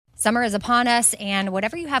Summer is upon us, and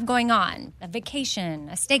whatever you have going on, a vacation,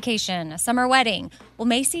 a staycation, a summer wedding, well,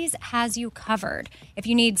 Macy's has you covered. If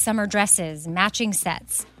you need summer dresses, matching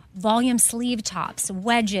sets, volume sleeve tops,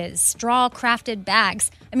 wedges, straw crafted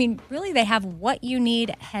bags, really they have what you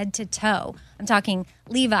need head to toe. I'm talking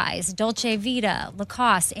Levi's, Dolce Vita,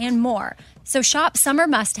 Lacoste, and more. So shop summer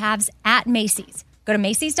must-haves at Macy's. Go to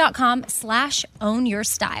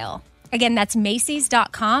Macys.com/ownyourstyle. Again, that's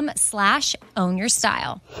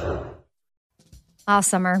Macys.com/ownyourstyle.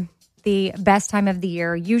 Summer, the best time of the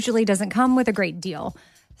year, usually doesn't come with a great deal.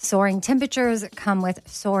 Soaring temperatures come with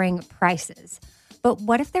soaring prices. But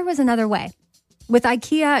what if there was another way? With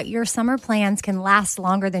IKEA, your summer plans can last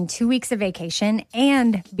longer than 2 weeks of vacation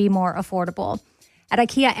and be more affordable. At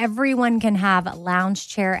IKEA, everyone can have lounge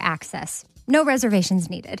chair access. No reservations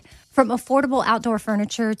needed. From affordable outdoor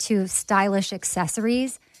furniture to stylish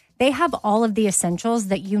accessories, they have all of the essentials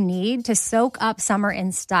that you need to soak up summer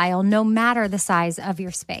in style, no matter the size of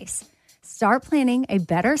your space. Start planning a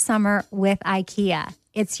better summer with IKEA.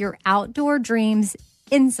 It's your outdoor dreams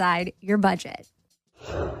inside your budget.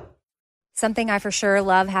 Something I for sure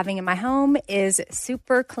love having in my home is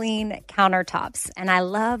super clean countertops, and I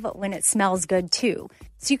love when it smells good too.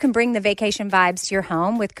 So you can bring the vacation vibes to your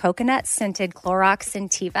home with coconut-scented Clorox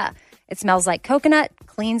Scentiva. It smells like coconut,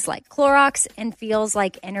 cleans like Clorox, and feels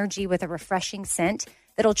like energy with a refreshing scent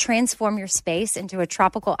that'll transform your space into a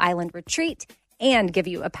tropical island retreat and give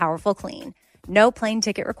you a powerful clean. No plane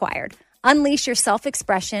ticket required. Unleash your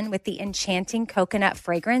self-expression with the enchanting coconut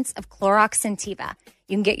fragrance of Clorox Scentiva.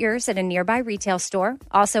 You can get yours at a nearby retail store,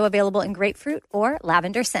 also available in grapefruit or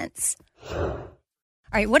lavender scents. All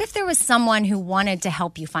right, what if there was someone who wanted to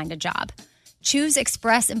help you find a job? Choose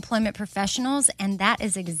Express Employment Professionals, and that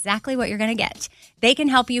is exactly what you're going to get. They can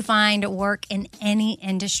help you find work in any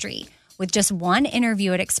industry. With just one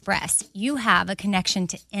interview at Express, you have a connection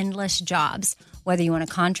to endless jobs. Whether you want a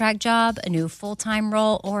contract job, a new full-time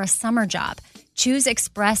role, or a summer job, choose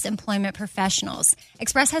Express Employment Professionals.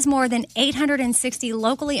 Express has more than 860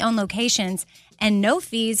 locally owned locations and no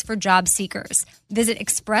fees for job seekers. Visit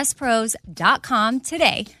expresspros.com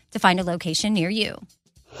today to find a location near you.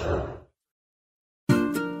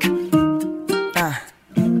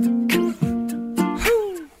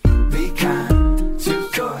 Be kind, choose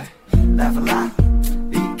joy, laugh a lot.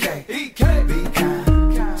 Be kind,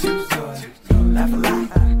 choose joy, laugh a lot.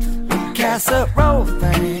 Casserole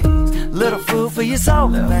things, little food for your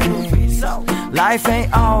soul things. Life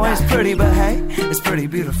ain't always pretty, but hey, it's pretty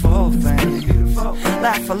beautiful things.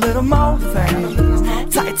 Laugh a little more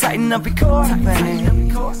things, tighten up your core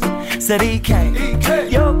things. Said EK,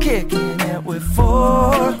 you're kicking it with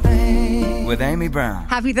 4 things. With Amy Brown.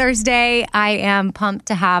 Happy Thursday. I am pumped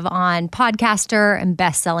to have on podcaster and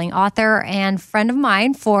best-selling author and friend of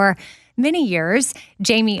mine for many years,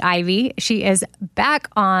 Jamie Ivey. She is back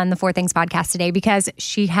on the 4 Things podcast today because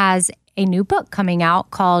she has a new book coming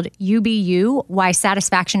out called You Be You, Why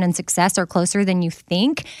Satisfaction and Success Are Closer Than You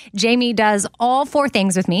Think. Jamie does all 4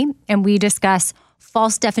 things with me, and we discuss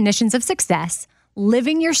false definitions of success,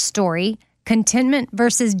 living your story, contentment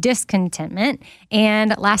versus discontentment,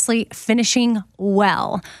 and lastly, finishing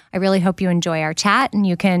well. I really hope you enjoy our chat, and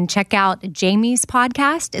you can check out Jamie's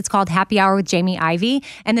podcast. It's called Happy Hour with Jamie Ivey.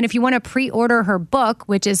 And then if you want to pre-order her book,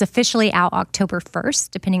 which is officially out October 1st,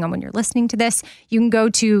 depending on when you're listening to this, you can go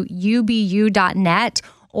to ubu.net,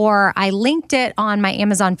 or I linked it on my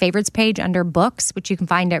Amazon favorites page under books, which you can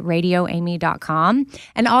find at radioamy.com.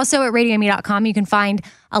 And also at radioamy.com, you can find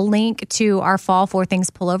a link to our Fall 4 Things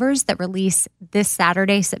pullovers that release this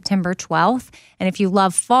Saturday, September 12th. And if you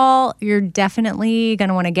love fall, you're definitely going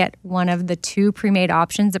to want to get one of the 2 pre-made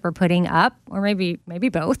options that we're putting up, or maybe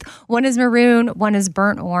both. One is maroon, one is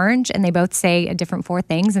burnt orange, and they both say a different 4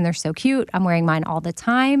 things, and they're so cute. I'm wearing mine all the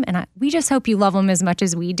time, and we just hope you love them as much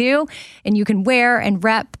as we do. And you can wear and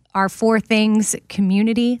rep our 4 Things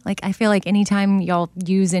community. Like, I feel like anytime y'all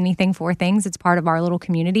use anything 4 Things, it's part of our little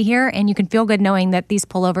community here. And you can feel good knowing that these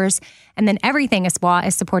pullovers and then everything Espoir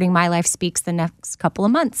is supporting My Life Speaks the next couple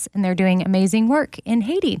of months. And they're doing amazing work in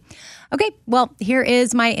Haiti. Okay, well, here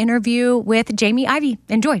is my interview with Jamie Ivey.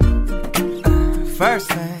 Enjoy. First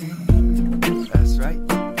thing, that's right.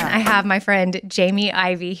 I have my friend Jamie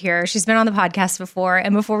Ivey here. She's been on the podcast before.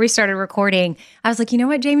 And before we started recording, I was like, you know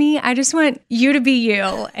what, Jamie? I just want you to be you.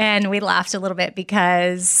 And we laughed a little bit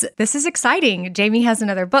because this is exciting. Jamie has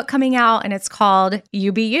another book coming out, and it's called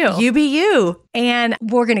You Be You. You Be You. And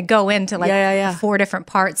we're going to go into 4 different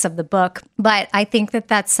parts of the book. But I think that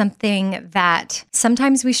that's something that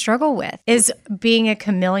sometimes we struggle with, is being a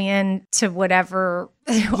chameleon to whatever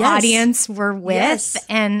audience we're with. Yes.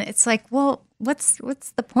 And it's like, well,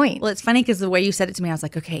 what's the point? Well, it's funny because the way you said it to me, I was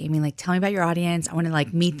like, okay, Amy, like, tell me about your audience. I want to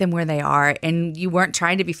like meet them where they are. And you weren't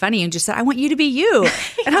trying to be funny and just said, I want you to be you.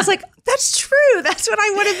 And I was like, that's true. That's what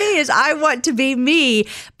I want to be, is I want to be me.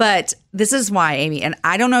 But this is why, Amy, and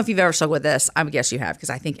I don't know if you've ever struggled with this. I would guess you have, because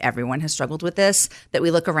I think everyone has struggled with this, that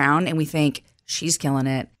we look around and we think, she's killing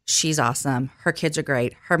it. She's awesome. Her kids are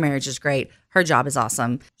great. Her marriage is great. Her job is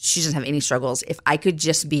awesome. She doesn't have any struggles. If I could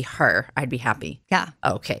just be her, I'd be happy. Yeah.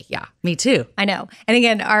 Okay. Yeah. Me too. I know. And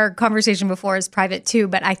again, our conversation before is private too,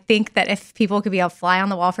 but I think that if people could be a fly on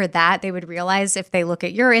the wall for that, they would realize if they look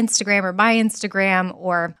at your Instagram or my Instagram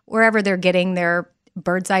or wherever they're getting their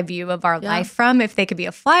bird's eye view of our life from, if they could be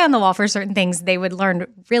a fly on the wall for certain things, they would learn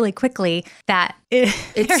really quickly that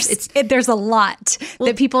there's a lot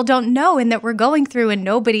that people don't know and that we're going through, and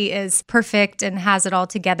nobody is perfect and has it all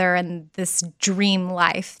together and this dream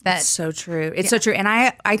life. That's so true. It's so true. And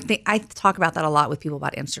I think I talk about that a lot with people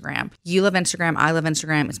about Instagram. You love Instagram. I love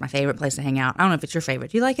Instagram. It's my favorite place to hang out. I don't know if it's your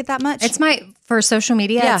favorite. Do you like it that much? It's for social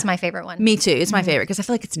media, it's my favorite one. Me too. It's my favorite because I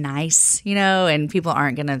feel like it's nice, and people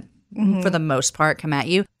aren't going to, for the most part, come at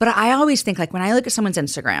you. But I always think, like, when I look at someone's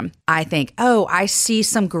Instagram, I think, oh, I see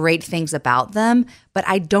some great things about them, but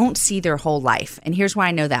I don't see their whole life. And here's why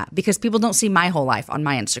I know that. Because people don't see my whole life on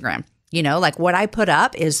my Instagram. Like what I put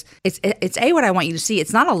up is, it's what I want you to see.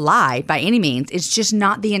 It's not a lie by any means. It's just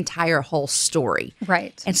not the entire whole story.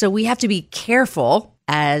 Right. And so we have to be careful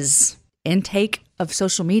as intake of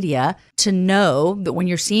social media to know that when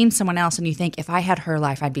you're seeing someone else and you think, if I had her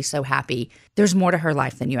life, I'd be so happy, there's more to her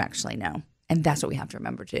life than you actually know. And that's what we have to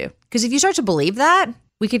remember too. Because if you start to believe that,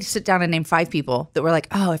 we could sit down and name 5 people that were like,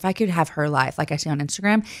 oh, if I could have her life like I see on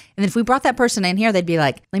Instagram. And then if we brought that person in here, they'd be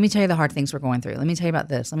like, let me tell you the hard things we're going through. Let me tell you about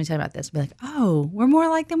this. Let me tell you about this. Be like, oh, we're more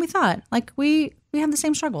alike than we thought. Like we have the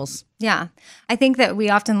same struggles. Yeah. I think that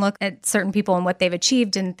we often look at certain people and what they've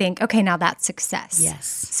achieved and think, okay, now that's success. Yes.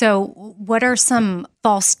 So what are some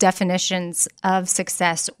false definitions of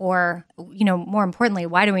success? Or, more importantly,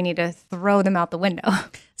 why do we need to throw them out the window?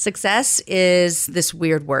 Success is this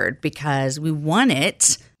weird word because we want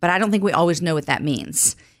it, but I don't think we always know what that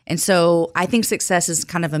means. And so I think success is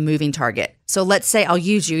kind of a moving target. So let's say I'll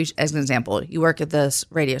use you as an example. You work at this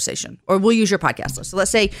radio station, or we'll use your podcast. So let's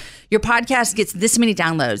say your podcast gets this many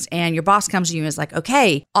downloads and your boss comes to you and is like,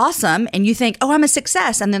 okay, awesome. And you think, oh, I'm a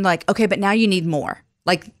success. And then like, okay, but now you need more.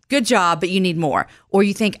 Like, good job, but you need more. Or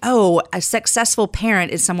you think, oh, a successful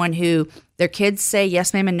parent is someone who their kids say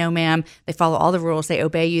yes, ma'am, and no, ma'am. They follow all the rules. They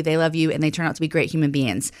obey you. They love you. And they turn out to be great human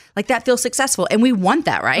beings. Like, that feels successful. And we want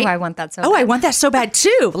that, right? Oh, I want that so bad. Oh, I want that so bad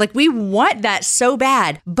too. Like, we want that so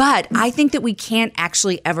bad. But I think that we can't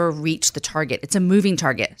actually ever reach the target. It's a moving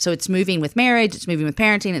target. So it's moving with marriage. It's moving with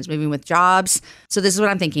parenting. It's moving with jobs. So this is what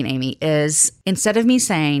I'm thinking, Amy, is instead of me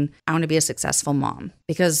saying, I want to be a successful mom,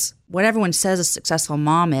 because what everyone says a successful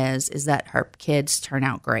mom is that her kids turn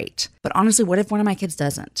out great. But honestly, what if one of my kids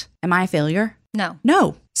doesn't? Am I a failure?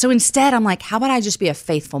 No. So instead, I'm like, how about I just be a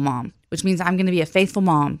faithful mom? Which means I'm going to be a faithful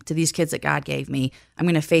mom to these kids that God gave me. I'm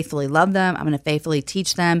going to faithfully love them. I'm going to faithfully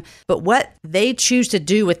teach them. But what they choose to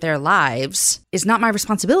do with their lives is not my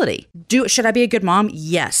responsibility. Should I be a good mom?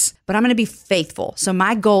 Yes. But I'm going to be faithful. So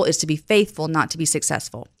my goal is to be faithful, not to be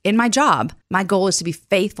successful. In my job, my goal is to be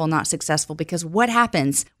faithful, not successful. Because what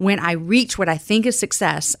happens when I reach what I think is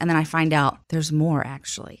success and then I find out there's more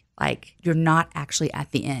actually? Like, you're not actually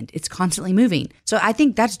at the end. It's constantly moving. So I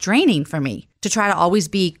think that's draining for me to try to always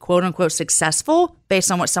be quote unquote successful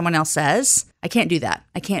based on what someone else says. I can't do that.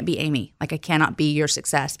 I can't be Amy. Like, I cannot be your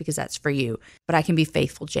success because that's for you. But I can be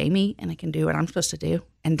faithful Jamie, and I can do what I'm supposed to do.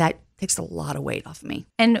 And that takes a lot of weight off of me.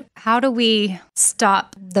 And how do we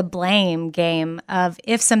stop the blame game of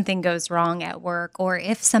if something goes wrong at work or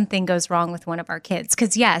if something goes wrong with one of our kids?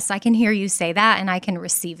 Because yes, I can hear you say that and I can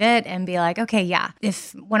receive it and be like, okay, yeah,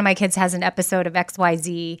 if one of my kids has an episode of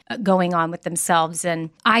XYZ going on with themselves and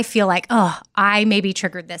I feel like, oh, I maybe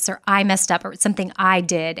triggered this or I messed up or it's something I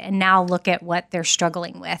did, and now look at what they're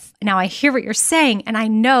struggling with. Now I hear what you're saying and I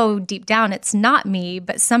know deep down it's not me,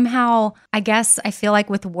 but somehow I guess I feel like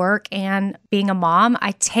with work and being a mom,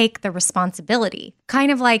 I take the responsibility. Kind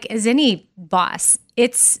of like as any boss,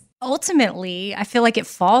 it's ultimately, I feel like it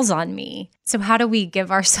falls on me. So how do we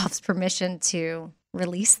give ourselves permission to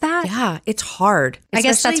release that? Yeah, it's hard. I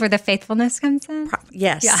guess that's where the faithfulness comes in.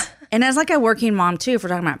 Yes. Yeah. And as like a working mom too, if we're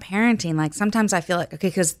talking about parenting, like sometimes I feel like, okay,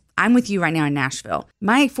 because I'm with you right now in Nashville.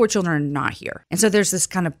 My 4 children are not here. And so there's this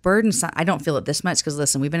kind of burden. I don't feel it this much because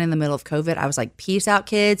listen, we've been in the middle of COVID. I was like, peace out,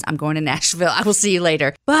 kids. I'm going to Nashville. I will see you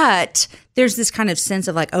later. But there's this kind of sense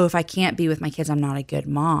of like, oh, if I can't be with my kids, I'm not a good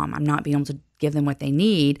mom. I'm not being able to give them what they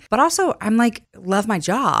need. But also I'm like, love my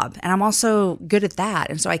job and I'm also good at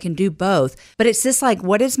that. And so I can do both. But it's this like,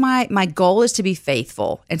 what is my goal is to be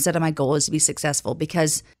faithful instead of my goal is to be successful,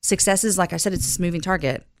 because success is, like I said, it's this moving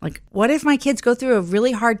target. Like, what if my kids go through a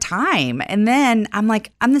really hard time? And then I'm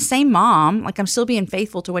like, I'm the same mom. Like I'm still being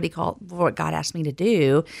faithful to what God asked me to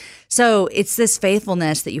do. So it's this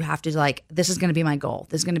faithfulness that you have to like, this is going to be my goal.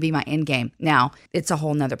 This is going to be my end game. Now it's a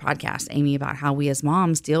whole nother podcast, Amy, about how we as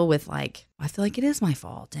moms deal with like, I feel like it is my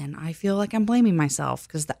fault and I feel like I'm blaming myself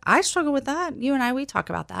because I struggle with that. You and I, we talk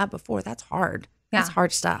about that before. That's hard. Yeah. That's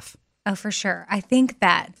hard stuff. Oh, for sure. I think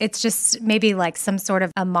that it's just maybe like some sort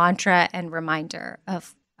of a mantra and reminder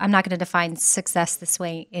of I'm not going to define success this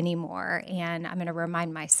way anymore. And I'm going to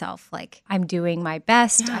remind myself like I'm doing my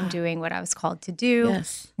best. Yeah. I'm doing what I was called to do.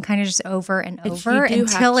 Yes. And kind of just over and over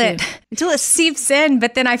until until it seeps in.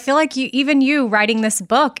 But then I feel like you writing this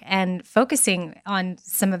book and focusing on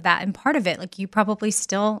some of that and part of it, like you probably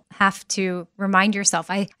still have to remind yourself.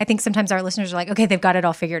 I think sometimes our listeners are like, okay, they've got it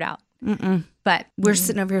all figured out. Mm-mm. But we're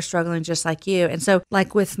sitting over here struggling just like you. And so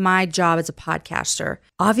like with my job as a podcaster,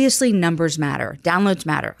 obviously numbers matter, downloads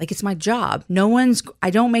matter. Like it's my job. I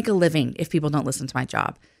don't make a living if people don't listen to my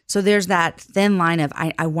job. So there's that thin line of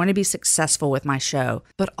I want to be successful with my show.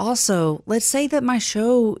 But also let's say that my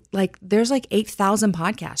show, like there's like 8,000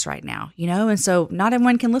 podcasts right now, you know? And so not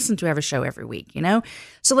everyone can listen to every show every week, you know?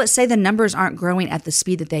 So let's say the numbers aren't growing at the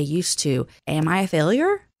speed that they used to. Am I a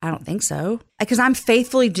failure? I don't think so. Because I'm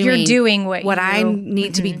faithfully doing what I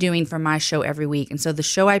need to be doing for my show every week. And so the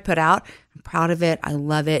show I put out, I'm proud of it. I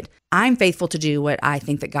love it. I'm faithful to do what I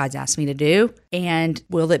think that God's asked me to do. And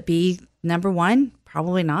will it be number one?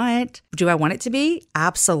 Probably not. Do I want it to be?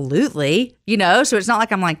 Absolutely. You know, so it's not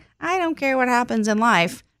like I'm like, I don't care what happens in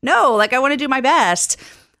life. No, like I want to do my best.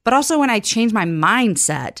 But also when I change my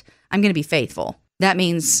mindset, I'm going to be faithful. That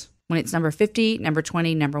means when it's number 50, number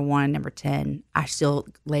 20, number 1, number 10, I still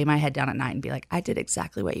lay my head down at night and be like, I did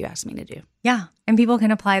exactly what you asked me to do. Yeah. And people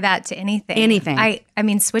can apply that to anything. Anything. I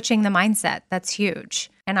mean, switching the mindset, that's huge.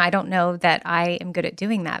 And I don't know that I am good at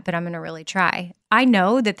doing that, but I'm going to really try. I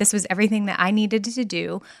know that this was everything that I needed to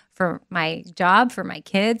do for my job, for my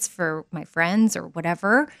kids, for my friends or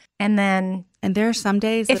whatever. And there are some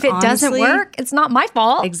days if it doesn't work, it's not my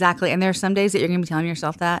fault. Exactly. And there are some days that you're going to be telling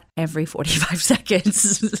yourself that every 45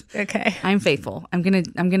 seconds. Okay. I'm faithful. I'm going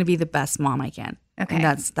to be the best mom I can. Okay. And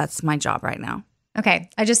that's my job right now. Okay.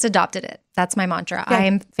 I just adopted it. That's my mantra. Yeah. I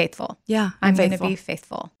am faithful. Yeah. I'm going to be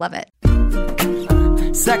faithful. Love it.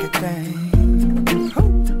 Second thing.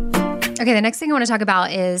 Okay. The next thing I want to talk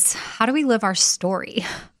about is how do we live our story?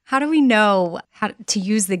 How do we know how to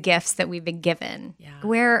use the gifts that we've been given?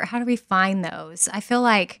 Yeah. How do we find those? I feel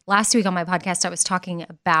like last week on my podcast, I was talking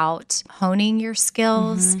about honing your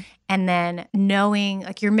skills and then knowing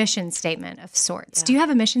like your mission statement of sorts. Yeah. Do you have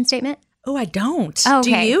a mission statement? Oh, I don't. Oh,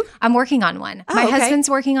 okay. Do you? I'm working on one. Oh, my okay. husband's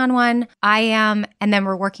working on one. I am. And then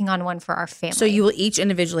we're working on one for our family. So you will each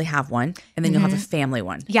individually have one and then you'll have a family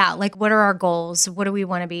one. Yeah. Like what are our goals? What do we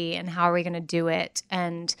want to be? And how are we going to do it?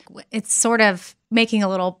 And it's sort of making a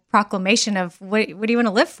little proclamation of what do you want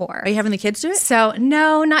to live for? Are you having the kids do it? So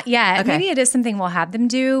no, not yet. Okay. Maybe it is something we'll have them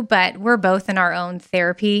do, but we're both in our own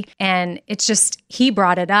therapy. And it's just, he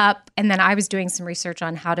brought it up. And then I was doing some research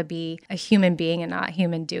on how to be a human being and not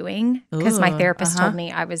human doing. Because my therapist told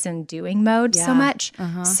me I was in doing mode so much.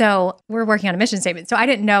 So we're working on a mission statement. So I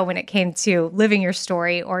didn't know when it came to living your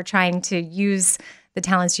story or trying to use the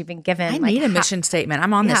talents you've been given. I need a mission statement.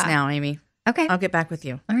 I'm on this now, Amy. Okay. I'll get back with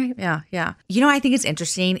you. All right. Yeah. Yeah. You know, I think it's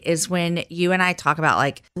interesting is when you and I talk about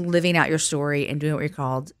like living out your story and doing what you're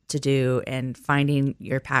called to do and finding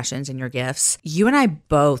your passions and your gifts. You and I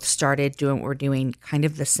both started doing what we're doing kind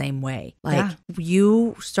of the same way. Like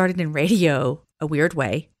you started in radio a weird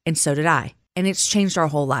way and so did I. And it's changed our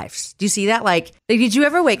whole lives. Do you see that? Like did you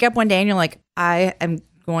ever wake up one day and you're like, I am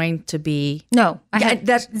going to be... No, I had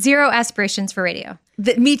zero aspirations for radio.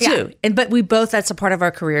 Me too. Yeah. But we both, that's a part of our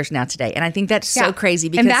careers now today. And I think that's so crazy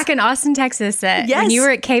because... And back in Austin, Texas, when you were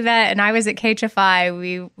at KVET and I was at KHFI,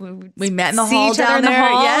 we met in the see hall each other down in the there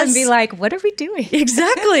hall and be like, what are we doing?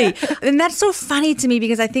 Exactly. And that's so funny to me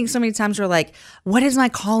because I think so many times we're like, what is my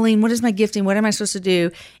calling? What is my gifting? What am I supposed to do?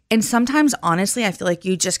 And sometimes, honestly, I feel like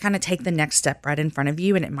you just kind of take the next step right in front of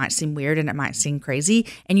you and it might seem weird and it might seem crazy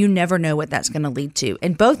and you never know what that's going to lead to.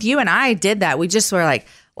 And both you and I did that. We just were like,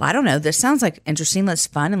 well, I don't know, this sounds like interesting. Let's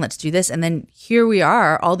fun and let's do this. And then here we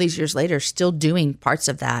are all these years later, still doing parts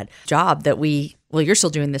of that job that you're still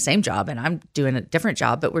doing the same job and I'm doing a different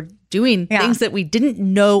job, but we're doing things that we didn't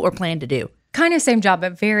know or plan to do. Kind of same job,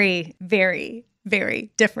 but very, very,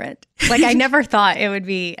 very different. Like I never thought it would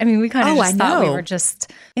be. I mean, we kind of just thought we were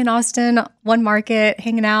just in Austin, one market,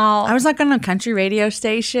 hanging out. I was like on a country radio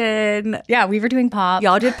station. Yeah, we were doing pop.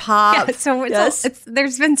 Y'all did pop. Yeah, so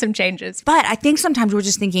there's been some changes. But I think sometimes we're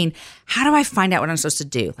just thinking, how do I find out what I'm supposed to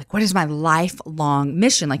do? Like, what is my lifelong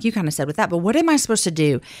mission? Like you kind of said with that, but what am I supposed to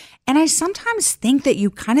do? And I sometimes think that you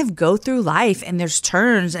kind of go through life and there's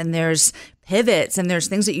turns and there's pivots and there's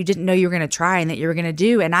things that you didn't know you were going to try and that you were going to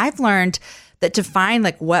do. And I've learned that to find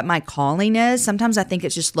like what my calling is, sometimes I think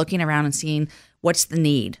it's just looking around and seeing what's the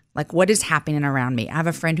need, like what is happening around me. I have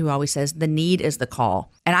a friend who always says the need is the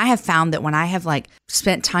call. And I have found that when I have like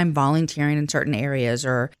spent time volunteering in certain areas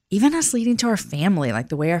or even us leading to our family, like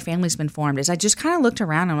the way our family's been formed is I just kind of looked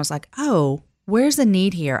around and was like, oh, where's the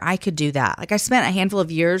need here? I could do that. Like I spent a handful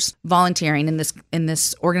of years volunteering in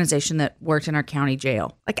this organization that worked in our county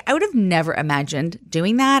jail. Like I would have never imagined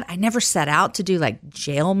doing that. I never set out to do like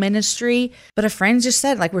jail ministry, but a friend just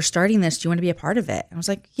said like, we're starting this. Do you want to be a part of it? And I was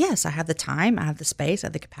like, yes, I have the time, I have the space, I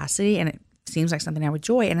have the capacity, and it seems like something I would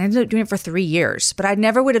enjoy. And I ended up doing it for 3 years, but I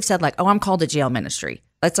never would have said like, oh, I'm called to jail ministry.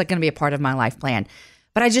 That's like going to be a part of my life plan.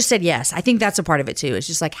 But I just said yes. I think that's a part of it too. It's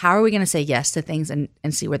just like, how are we going to say yes to things and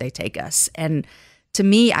see where they take us? And to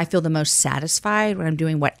me, I feel the most satisfied when I'm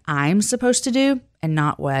doing what I'm supposed to do and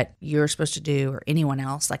not what you're supposed to do or anyone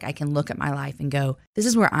else. Like I can look at my life and go, this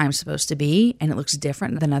is where I'm supposed to be. And it looks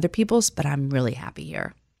different than other people's, but I'm really happy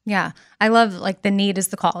here. Yeah. I love like the need is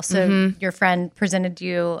the call. So your friend presented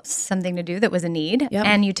you something to do that was a need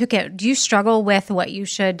and you took it. Do you struggle with what you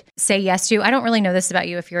should say yes to? I don't really know this about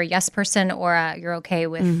you, if you're a yes person or you're okay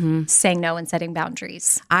with saying no and setting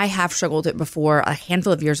boundaries. I have struggled with it before. A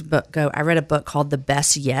handful of years ago, I read a book called The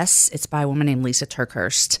Best Yes. It's by a woman named Lisa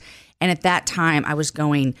Turkhurst. And at that time I was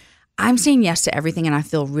going, I'm saying yes to everything and I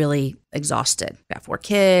feel really exhausted. Got 4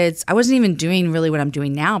 kids. I wasn't even doing really what I'm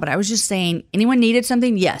doing now, but I was just saying, anyone needed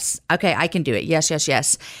something? Yes. Okay, I can do it. Yes, yes,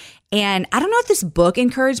 yes. And I don't know if this book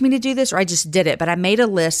encouraged me to do this or I just did it, but I made a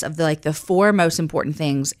list of the 4 most important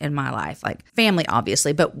things in my life, like family,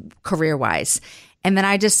 obviously, but career-wise. And then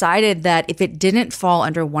I decided that if it didn't fall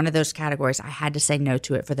under one of those categories, I had to say no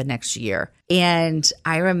to it for the next year. And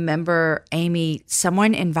I remember, Amy,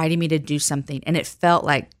 someone invited me to do something and it felt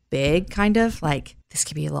like big, kind of like this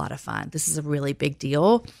could be a lot of fun. This is a really big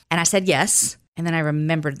deal. And I said yes. And then I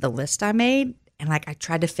remembered the list I made and like I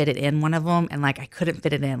tried to fit it in one of them and like I couldn't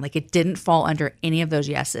fit it in. Like it didn't fall under any of those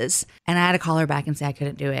yeses. And I had to call her back and say I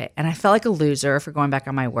couldn't do it. And I felt like a loser for going back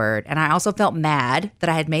on my word. And I also felt mad that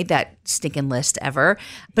I had made that stinking list ever.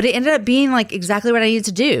 But it ended up being like exactly what I needed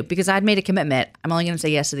to do because I'd made a commitment. I'm only going to say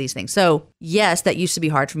yes to these things. So yes, that used to be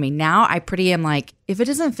hard for me. Now I pretty am like, if it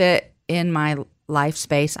doesn't fit in my life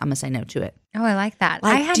space, I'm going to say no to it. Oh, I like that.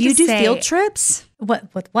 Like, I had do you to do field trips?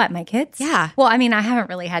 What with what? My kids? Yeah. Well, I mean, I haven't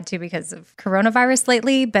really had to because of coronavirus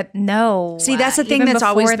lately, but no. See, that's the thing that's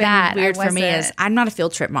always been weird for me is I'm not a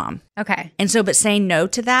field trip mom. Okay. And so, but saying no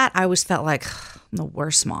to that, I always felt like I'm the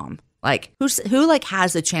worst mom. Like who like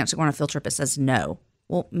has the chance to go on a field trip and says no?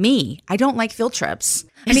 Well, me. I don't like field trips.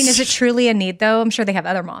 I mean, is it truly a need, though? I'm sure they have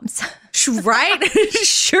other moms. Right?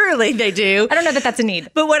 Surely they do. I don't know that that's a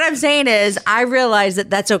need. But what I'm saying is I realize that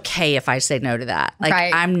that's okay if I say no to that. Like,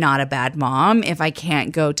 right. I'm not a bad mom if I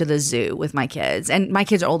can't go to the zoo with my kids. And my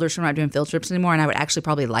kids are older, so we're not doing field trips anymore. And I would actually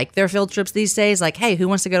probably like their field trips these days. Like, hey, who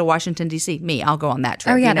wants to go to Washington, D.C.? Me. I'll go on that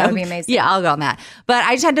trip. Oh, yeah, you know? that would be amazing. Yeah, I'll go on that. But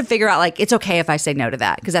I just had to figure out, like, it's okay if I say no to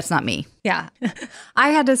that because that's not me. Yeah. I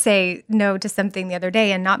had to say no to something the other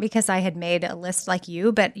day, and not because I had made a list like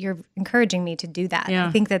you, but you're encouraging me to do that. Yeah.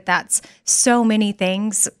 I think that that's so many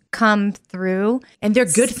things come through. And they're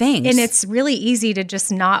good things. And it's really easy to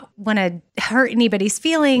just not want to hurt anybody's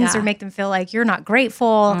feelings or make them feel like you're not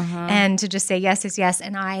grateful and to just say yes is yes.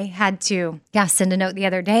 And I had to, send a note the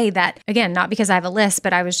other day that, again, not because I have a list,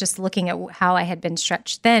 but I was just looking at how I had been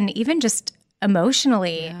stretched then, even just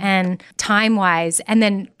emotionally and time-wise, and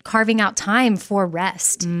then carving out time for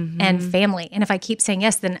rest and family. And if I keep saying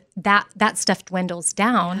yes, then that stuff dwindles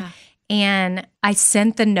down. Yeah. And I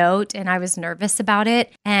sent the note and I was nervous about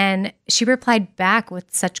it. And she replied back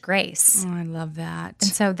with such grace. Oh, I love that.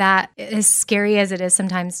 And so that, as scary as it is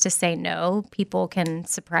sometimes to say no, people can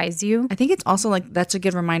surprise you. I think it's also like, that's a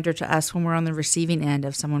good reminder to us when we're on the receiving end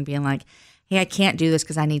of someone being like, hey, I can't do this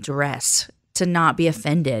because I need to rest, to not be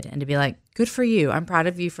offended and to be like, good for you. I'm proud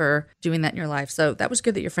of you for doing that in your life. So that was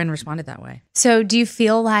good that your friend responded that way. So do you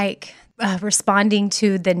feel like, responding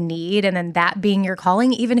to the need and then that being your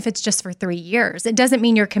calling, even if it's just for 3 years. It doesn't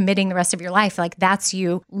mean you're committing the rest of your life. Like that's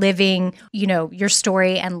you living, your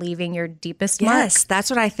story and leaving your deepest mark. Yes, that's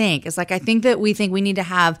what I think. It's like I think we need to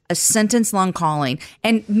have a sentence-long calling.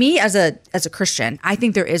 And me as a Christian, I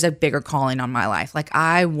think there is a bigger calling on my life. Like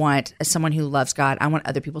I want, as someone who loves God, I want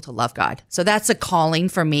other people to love God. So that's a calling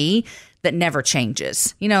for me that never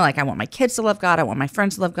changes. Like I want my kids to love God. I want my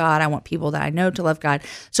friends to love God. I want people that I know to love God.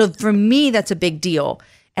 So for me, that's a big deal.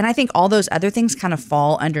 And I think all those other things kind of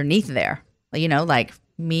fall underneath there. Like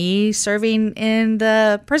me serving in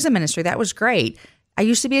the prison ministry, that was great. I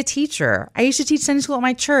used to be a teacher. I used to teach Sunday school at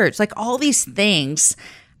my church. Like all these things,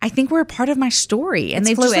 I think were a part of my story. And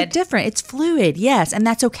they just look different. It's fluid, yes. And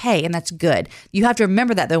that's okay. And that's good. You have to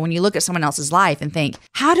remember that though, when you look at someone else's life and think,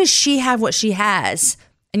 how does she have what she has?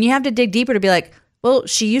 And you have to dig deeper to be like, well,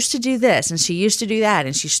 she used to do this and she used to do that.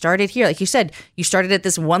 And she started here. Like you said, you started at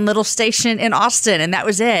this one little station in Austin and that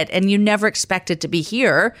was it. And you never expected to be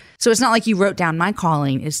here. So it's not like you wrote down my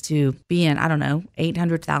calling is to be in,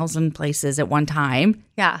 800,000 places at one time.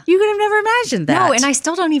 Yeah. You could have never imagined that. No, and I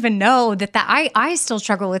still don't even know that I still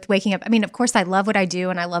struggle with waking up. I mean, of course, I love what I do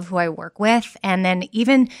and I love who I work with. And then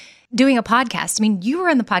even doing a podcast. I mean, you were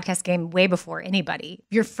in the podcast game way before anybody.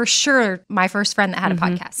 You're for sure my first friend that had a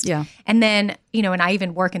podcast. Yeah. And then, and I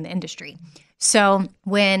even work in the industry. So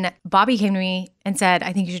when Bobby came to me and said,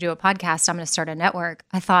 I think you should do a podcast, I'm going to start a network,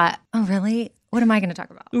 I thought, oh, really? What am I going to talk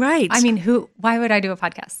about? Right. I mean, why would I do a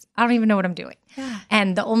podcast? I don't even know what I'm doing. Yeah.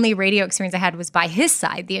 And the only radio experience I had was by his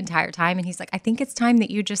side the entire time. And he's like, I think it's time that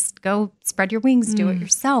you just go spread your wings, do it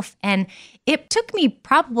yourself. And it took me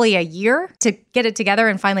probably a year to get it together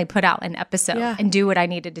and finally put out an episode and do what I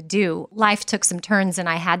needed to do. Life took some turns and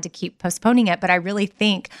I had to keep postponing it. But I really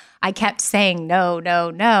think I kept saying no,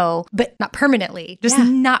 but not permanently, just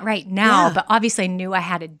not right now. Yeah. But obviously I knew I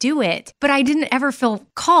had to do it, but I didn't ever feel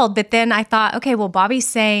called. But then I thought, okay, well, Bobby's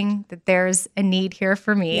saying that there's a need here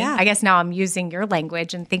for me. Yeah. I guess now I'm using your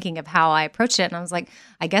language and thinking of how I approached it. And I was like,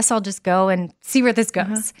 I guess I'll just go and see where this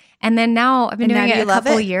goes. And then now I've been doing it a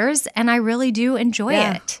couple of years and I really do enjoy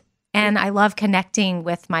it. And I love connecting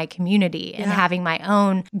with my community and having my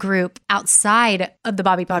own group outside of the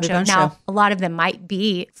Bobby Bone Show. Now, a lot of them might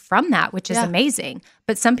be from that, which is amazing.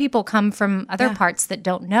 But some people come from other parts that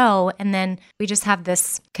don't know. And then we just have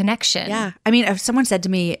this connection. Yeah. I mean, if someone said to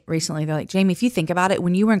me recently, they're like, Jamie, if you think about it,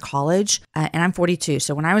 when you were in college, and I'm 42.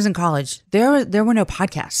 So when I was in college, there were no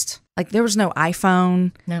podcasts. Like there was no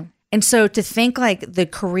iPhone. No. And so to think like the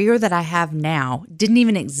career that I have now didn't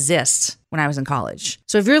even exist when I was in college.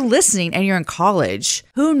 So if you're listening and you're in college,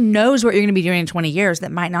 who knows what you're going to be doing in 20 years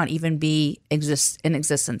that might not even be in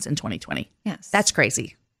existence in 2020. Yes. That's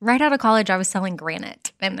crazy. Right out of college, I was selling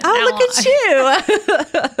granite. And look at you.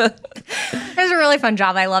 It was a really fun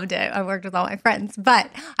job. I loved it. I worked with all my friends. But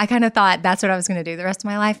I kind of thought that's what I was going to do the rest of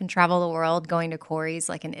my life and travel the world, going to quarries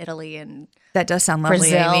like in Italy and that does sound lovely,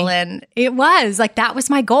 Brazil. Amy. And it was like, that was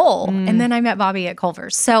my goal. And then I met Bobby at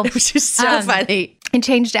Culver's. So it was just so funny. It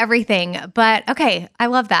changed everything. But okay, I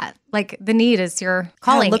love that. Like the need is your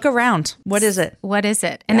calling. Yeah, look around. What is it? What is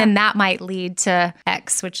it? And then that might lead to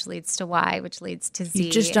X, which leads to Y, which leads to Z.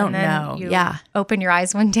 You just don't know. You open your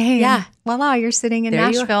eyes one day and voila, you're sitting in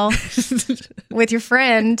There Nashville with your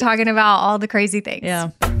friend talking about all the crazy things. Yeah.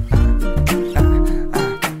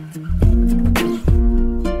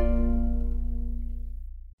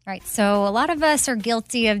 Right. So a lot of us are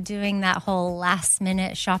guilty of doing that whole last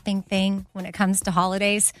minute shopping thing when it comes to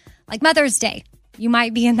holidays, like Mother's Day. You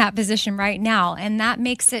might be in that position right now, and that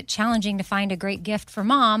makes it challenging to find a great gift for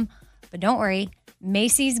mom. But don't worry,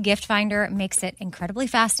 Macy's Gift Finder makes it incredibly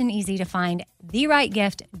fast and easy to find the right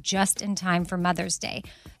gift just in time for Mother's Day.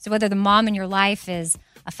 So whether the mom in your life is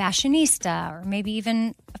a fashionista or maybe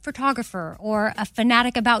even a photographer or a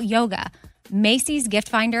fanatic about yoga, Macy's Gift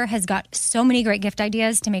Finder has got so many great gift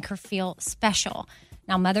ideas to make her feel special.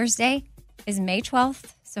 Now, Mother's Day is May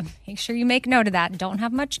 12th, so make sure you make note of that. Don't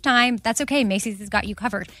have much time. That's okay. Macy's has got you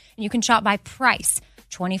covered. And you can shop by price,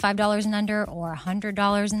 $25 and under or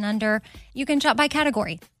 $100 and under. You can shop by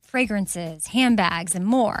category, fragrances, handbags, and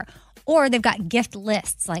more. Or they've got gift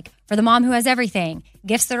lists, like for the mom who has everything,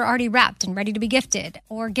 gifts that are already wrapped and ready to be gifted,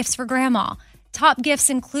 or gifts for grandma. Top gifts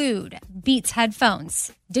include Beats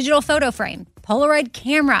headphones, digital photo frame, Polaroid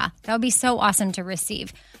camera. That would be so awesome to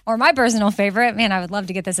receive. Or my personal favorite, man, I would love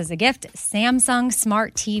to get this as a gift, Samsung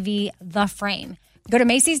Smart TV, the frame. Go to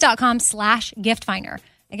Macys.com/giftfinder.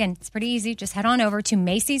 Again, it's pretty easy. Just head on over to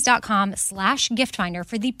Macys.com/giftfinder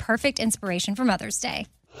for the perfect inspiration for Mother's Day.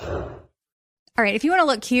 All right, if you want to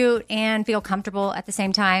look cute and feel comfortable at the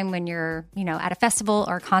same time when you're, at a festival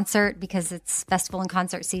or concert, because it's festival and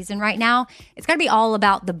concert season right now, it's got to be all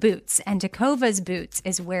about the boots. And Takova's Boots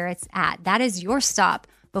is where it's at. That is your stop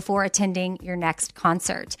before attending your next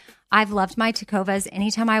concert. I've loved my Takovas.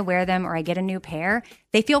 Anytime I wear them or I get a new pair,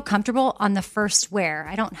 they feel comfortable on the first wear.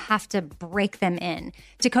 I don't have to break them in.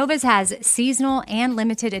 Takovas has seasonal and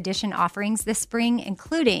limited edition offerings this spring,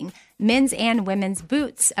 including men's and women's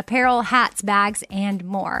boots, apparel, hats, bags, and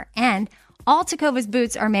more. And all Takova's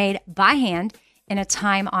boots are made by hand in a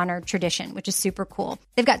time-honored tradition, which is super cool.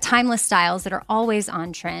 They've got timeless styles that are always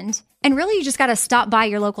on trend. And really, you just got to stop by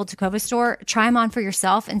your local Takova store, try them on for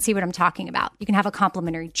yourself, and see what I'm talking about. You can have a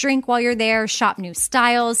complimentary drink while you're there, shop new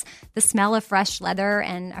styles. The smell of fresh leather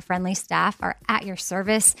and a friendly staff are at your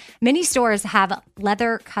service. Many stores have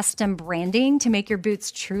leather custom branding to make your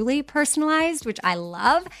boots truly personalized, which I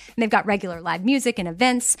love. And they've got regular live music and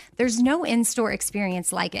events. There's no in-store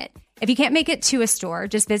experience like it. If you can't make it to a store,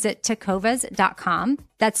 just visit tacovas.com.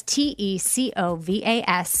 That's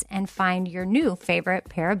TECOVAS and find your new favorite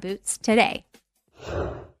pair of boots today.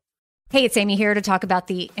 Hey, it's Amy here to talk about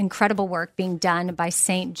the incredible work being done by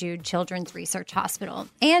St. Jude Children's Research Hospital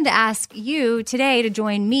and to ask you today to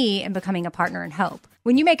join me in becoming a partner in hope.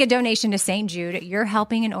 When you make a donation to St. Jude, you're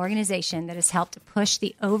helping an organization that has helped push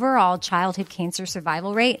the overall childhood cancer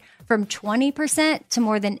survival rate from 20% to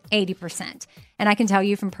more than 80%. And I can tell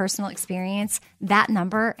you from personal experience, that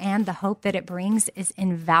number and the hope that it brings is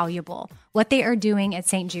invaluable. What they are doing at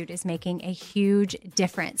St. Jude is making a huge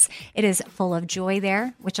difference. It is full of joy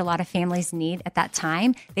there, which a lot of families need at that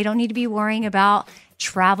time. They don't need to be worrying about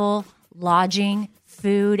travel, lodging,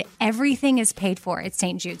 food. Everything is paid for at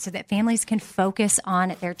St. Jude so that families can focus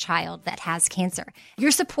on their child that has cancer. Your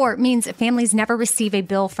support means families never receive a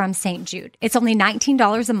bill from St. Jude. It's only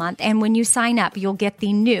 $19 a month, and when you sign up, you'll get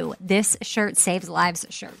the new This Shirt Saves Lives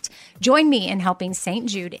shirt. Join me in helping St.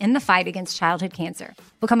 Jude in the fight against childhood cancer.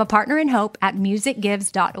 Become a partner in hope at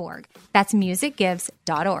musicgives.org. That's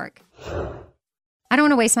musicgives.org. I don't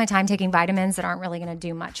want to waste my time taking vitamins that aren't really going to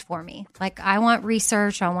do much for me. Like, I want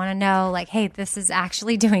research. I want to know, like, hey, this is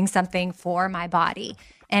actually doing something for my body.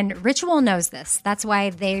 And Ritual knows this. That's why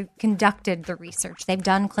they conducted the research. They've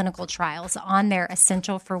done clinical trials on their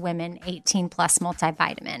Essential for Women 18 Plus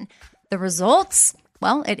multivitamin. The results?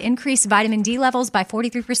 Well, it increased vitamin D levels by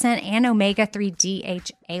 43% and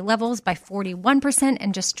omega-3 DHA levels by 41%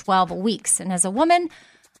 in just 12 weeks. And as a woman,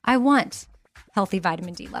 I want healthy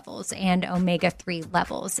vitamin D levels and omega-3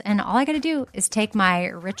 levels. And all I got to do is take my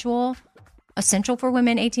Ritual Essential for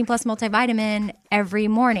Women 18 Plus multivitamin every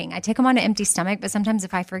morning. I take them on an empty stomach, but sometimes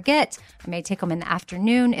if I forget, I may take them in the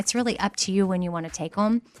afternoon. It's really up to you when you want to take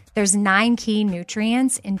them. There's 9 key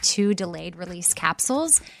nutrients in 2 delayed release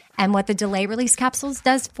capsules. And what the delayed release capsules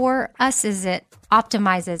does for us is it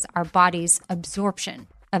optimizes our body's absorption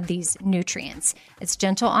of these nutrients. It's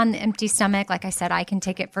gentle on the empty stomach. Like I said, I can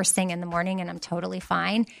take it first thing in the morning and I'm totally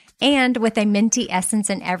fine. And with a minty essence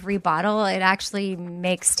in every bottle, it actually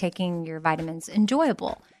makes taking your vitamins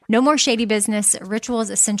enjoyable. No more shady business. Ritual is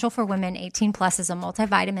Essential for Women 18 Plus is a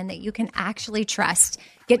multivitamin that you can actually trust.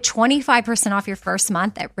 Get 25% off your first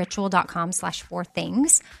month at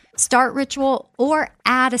ritual.com/4things. Start Ritual or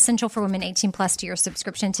add Essential for Women 18 Plus to your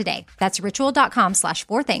subscription today. That's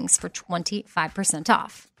ritual.com/4things for 25%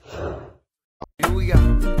 off. Here we go.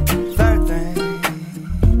 Third thing.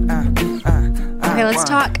 Okay, let's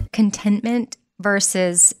talk contentment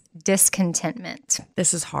versus discontentment.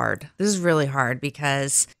 This is hard. This is really hard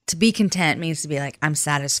because to be content means to be like, I'm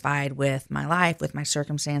satisfied with my life, with my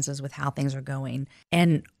circumstances, with how things are going.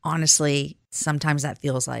 And honestly, sometimes that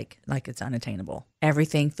feels like it's unattainable.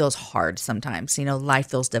 Everything feels hard sometimes. Life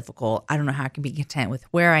feels difficult. I don't know how I can be content with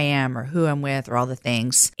where I am or who I'm with or all the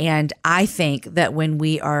things. And I think that when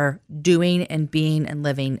we are doing and being and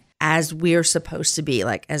living as we're supposed to be,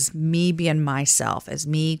 like as me being myself, as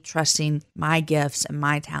me trusting my gifts and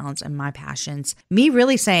my talents and my passions, me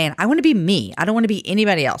really saying, I want to be me. I don't want to be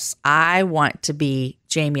anybody else. I want to be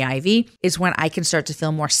Jamie Ivey, is when I can start to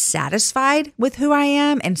feel more satisfied with who I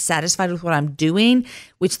am and satisfied with what I'm doing,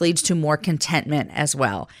 which leads to more contentment as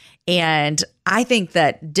well. And I think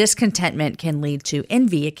that discontentment can lead to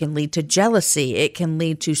envy. It can lead to jealousy. It can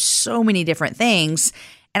lead to so many different things.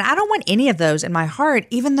 And I don't want any of those in my heart,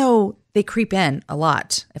 even though they creep in a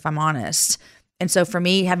lot, if I'm honest. And so for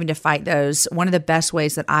me, having to fight those, one of the best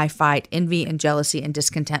ways that I fight envy and jealousy and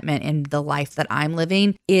discontentment in the life that I'm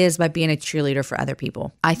living is by being a cheerleader for other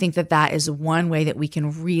people. I think that that is one way that we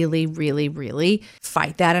can really, really, really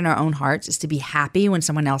fight that in our own hearts, is to be happy when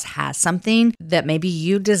someone else has something that maybe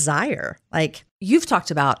you desire. Like, You've talked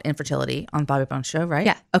about infertility on Bobby Bones Show, right?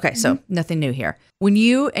 Yeah. Okay, so nothing new here. When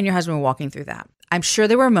you and your husband were walking through that, I'm sure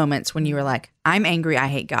there were moments when you were like, I'm angry, I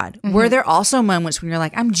hate God. Were there also moments when you're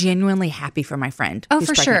like, I'm genuinely happy for my friend? Oh, who's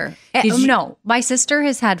for pregnant? sure. No, my sister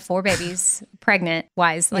has had 4 babies pregnant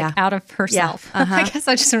wise, like out of herself. I guess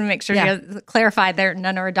I just want to make sure to clarify there,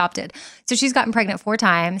 none are adopted. So she's gotten pregnant 4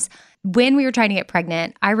 times. When we were trying to get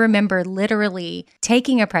pregnant, I remember literally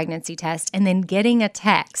taking a pregnancy test and then getting a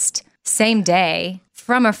text same day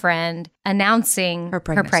from a friend announcing her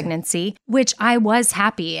pregnancy, which I was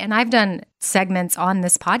happy. And I've done segments on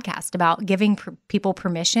this podcast about giving people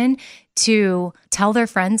permission to tell their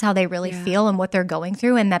friends how they really feel and what they're going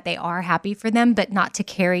through and that they are happy for them, but not to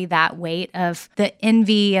carry that weight of the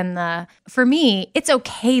envy and for me, it's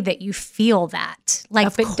okay that you feel that. Like,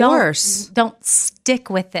 of but course. Don't stick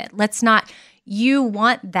with it. Let's not. You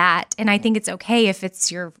want that. And I think it's okay if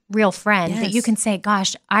it's your real friend that you can say,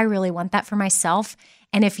 gosh, I really want that for myself.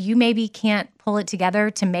 And if you maybe can't pull it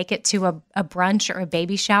together to make it to a brunch or a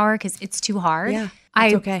baby shower because it's too hard,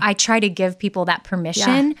 I try to give people that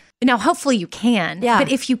permission. Now, hopefully you can.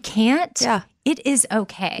 But if you can't, it is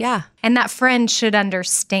okay. And that friend should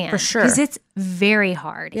understand. For sure. Because it's very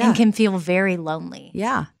hard and can feel very lonely.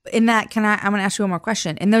 In that, I'm going to ask you one more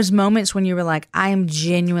question. In those moments when you were like, I am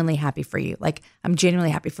genuinely happy for you. Like, I'm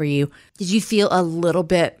genuinely happy for you. Did you feel a little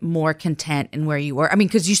bit more content in where you were? I mean,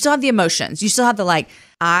 because you still have the emotions. You still have the like,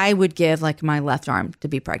 I would give like my left arm to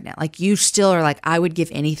be pregnant. Like you still are like, I would give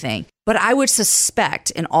anything. But I would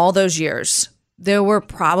suspect in all those years, there were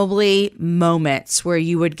probably moments where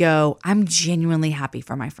you would go, I'm genuinely happy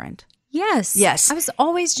for my friend. Yes. I was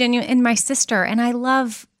always genuine. And my sister, and I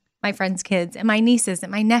love my friends' kids and my nieces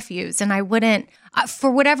and my nephews. And I wouldn't,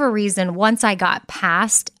 for whatever reason, once I got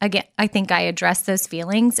past, again, I think I addressed those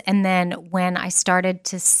feelings. And then when I started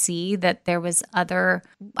to see that there was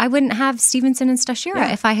I wouldn't have Stevenson and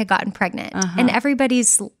Stashira if I had gotten pregnant. And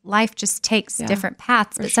everybody's life just takes different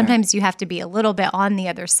paths. But sometimes you have to be a little bit on the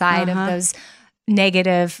other side of those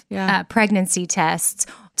negative pregnancy tests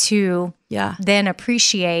to then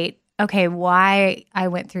appreciate, okay, why I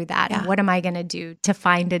went through that and what am I going to do to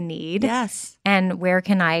find a need? And where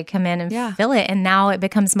can I come in and fill it? And now it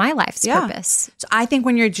becomes my life's purpose. So I think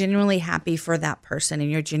when you're genuinely happy for that person and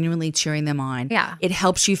you're genuinely cheering them on, it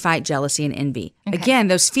helps you fight jealousy and envy. Again,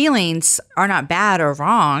 those feelings are not bad or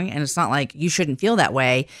wrong. And it's not like you shouldn't feel that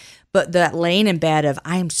way. But that laying in bed of,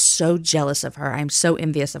 I am so jealous of her. I'm so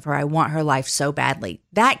envious of her. I want her life so badly.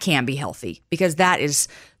 That can be healthy because that is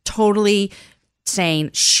totally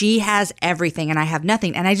saying she has everything and I have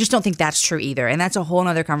nothing. And I just don't think that's true either. And that's a whole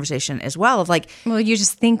nother conversation as well of like, well, you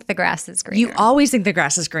just think the grass is greener. You always think the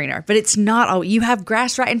grass is greener, but it's not. You have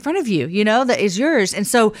grass right in front of you, that is yours. And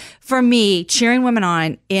so for me, cheering women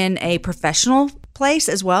on in a professional place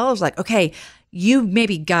as well, I was like, okay, you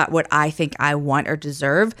maybe got what I think I want or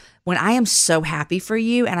deserve. When I am so happy for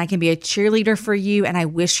you and I can be a cheerleader for you and I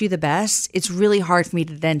wish you the best, it's really hard for me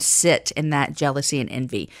to then sit in that jealousy and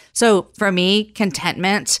envy. So for me,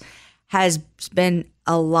 contentment has been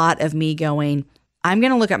a lot of me going, I'm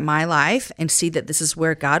going to look at my life and see that this is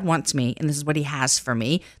where God wants me and this is what he has for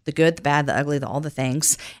me, the good, the bad, the ugly, all the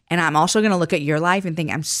things. And I'm also going to look at your life and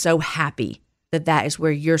think I'm so happy that that is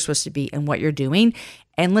where you're supposed to be and what you're doing.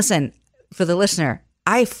 And listen, for the listener,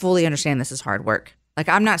 I fully understand this is hard work. Like,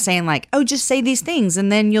 I'm not saying like, oh, just say these things and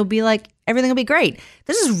then you'll be like, everything will be great.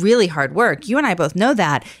 This is really hard work. You and I both know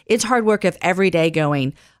that. It's hard work of every day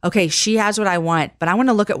going, okay, she has what I want, but I want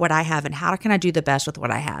to look at what I have and how can I do the best with what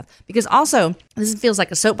I have? Because also, this feels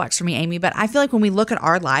like a soapbox for me, Amy, but I feel like when we look at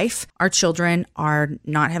our life, our children, our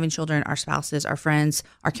not having children, our spouses, our friends,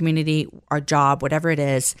 our community, our job, whatever it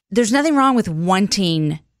is, there's nothing wrong with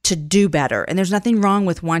wanting to do better. And there's nothing wrong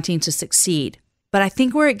with wanting to succeed. But I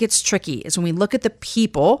think where it gets tricky is when we look at the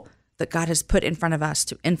people that God has put in front of us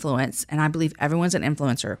to influence. And I believe everyone's an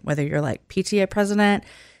influencer, whether you're like PTA president,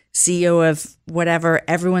 CEO of whatever,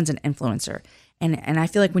 everyone's an influencer. And I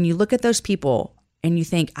feel like when you look at those people and you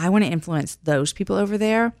think, I want to influence those people over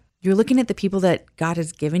there, you're looking at the people that God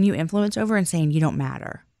has given you influence over and saying, you don't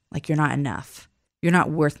matter. Like, you're not enough. You're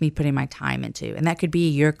not worth me putting my time into. And that could be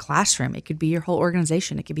your classroom. It could be your whole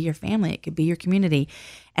organization. It could be your family. It could be your community.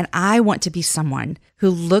 And I want to be someone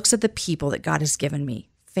who looks at the people that God has given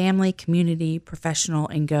me, family, community, professional,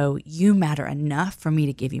 and go, you matter enough for me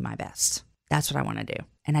to give you my best. That's what I want to do.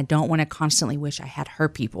 And I don't want to constantly wish I had her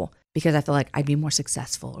people because I feel like I'd be more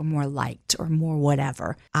successful or more liked or more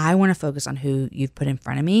whatever. I want to focus on who you've put in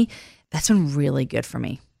front of me. That's been really good for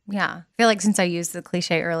me. Yeah. I feel like since I used the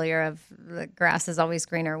cliche earlier of the grass is always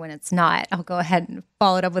greener when it's not, I'll go ahead and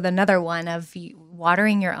follow it up with another one of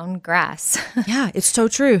watering your own grass. Yeah, it's so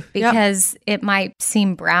true. Yep. Because it might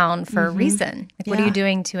seem brown for a reason. Like, what are you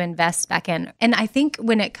doing to invest back in? And I think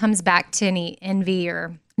when it comes back to any envy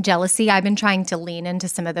or jealousy, I've been trying to lean into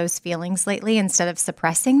some of those feelings lately instead of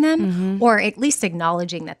suppressing them, or at least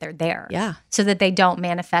acknowledging that they're there. Yeah. So that they don't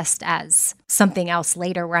manifest as something else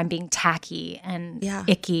later where I'm being tacky and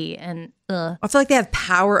icky and ugh. I feel like they have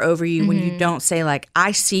power over you when you don't say, like,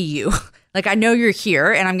 I see you. Like, I know you're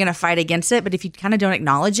here and I'm going to fight against it. But if you kind of don't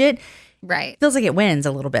acknowledge it, right, it feels like it wins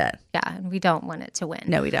a little bit. Yeah, and we don't want it to win.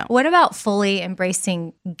 No, we don't. What about fully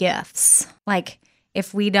embracing gifts? Like,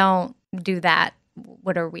 if we don't do that,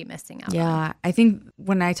 what are we missing out on? Yeah, I think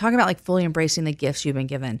when I talk about like fully embracing the gifts you've been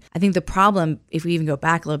given, I think the problem, if we even go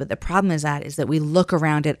back a little bit, the problem is that we look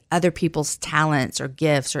around at other people's talents or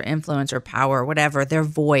gifts or influence or power or whatever, their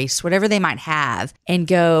voice, whatever they might have, and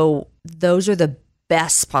go, those are the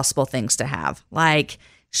best possible things to have. Like,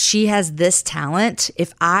 she has this talent.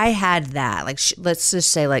 If I had that, like, let's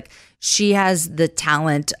just say, like, she has the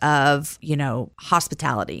talent of,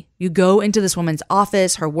 hospitality. You go into this woman's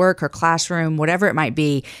office, her work, her classroom, whatever it might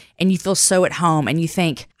be, and you feel so at home and you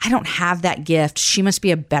think, I don't have that gift. She must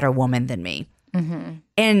be a better woman than me. Mm-hmm.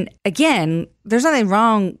 And again, there's nothing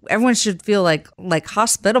wrong. Everyone should feel like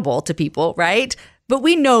hospitable to people, right? But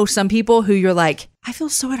we know some people who you're like, I feel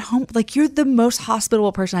so at home. Like, you're the most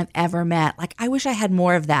hospitable person I've ever met. Like, I wish I had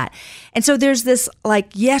more of that. And so there's this,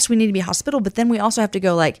 like, yes, we need to be hospitable, but then we also have to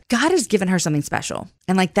go, like, God has given her something special.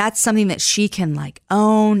 And like, that's something that she can like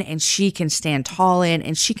own and she can stand tall in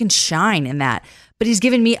and she can shine in that. But he's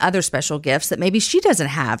given me other special gifts that maybe she doesn't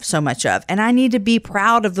have so much of. And I need to be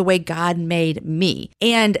proud of the way God made me.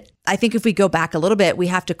 And I think if we go back a little bit, we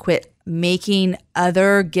have to quit making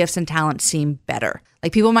other gifts and talents seem better.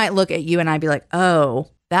 Like, people might look at you and I'd be like, oh,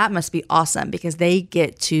 that must be awesome because they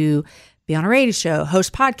get to be on a radio show,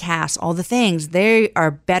 host podcasts, all the things. They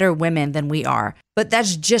are better women than we are. But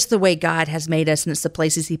that's just the way God has made us, and it's the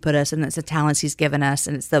places he put us, and it's the talents he's given us,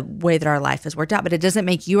 and it's the way that our life has worked out. But it doesn't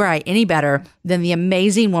make you or I any better than the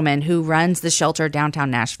amazing woman who runs the shelter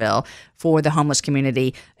downtown Nashville for the homeless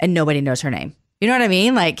community, and nobody knows her name. You know what I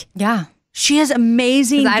mean? Like, yeah, she has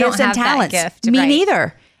amazing gifts and talents. Me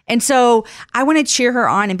neither. And so I want to cheer her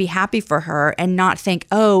on and be happy for her and not think,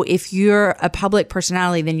 oh, if you're a public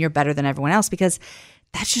personality, then you're better than everyone else, because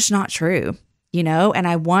that's just not true, And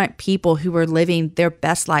I want people who are living their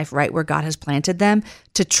best life right where God has planted them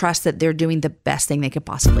to trust that they're doing the best thing they could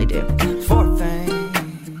possibly do. Fourth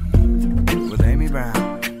thing with Amy Brown.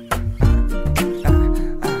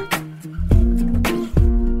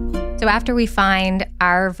 So after we find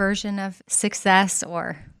our version of success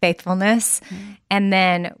or faithfulness, and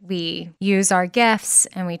then we use our gifts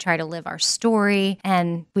and we try to live our story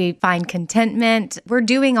and we find contentment, we're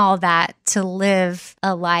doing all that to live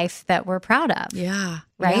a life that we're proud of. Yeah.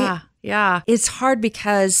 Right? Yeah. It's hard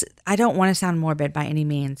because I don't want to sound morbid by any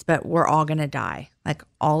means, but we're all going to die. Like,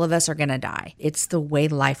 all of us are going to die. It's the way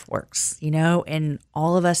life works, and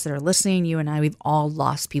all of us that are listening, you and I, we've all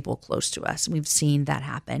lost people close to us. We've seen that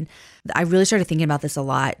happen. I really started thinking about this a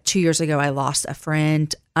lot. 2 years ago, I lost a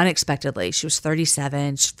friend unexpectedly. She was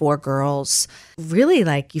 37, she's 4 girls. Really,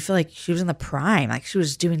 like, you feel like she was in the prime. Like, she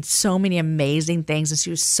was doing so many amazing things and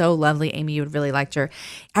she was so lovely. Amy, you would really liked her.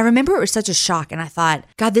 I remember it was such a shock and I thought,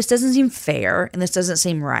 God, this doesn't seem fair and this doesn't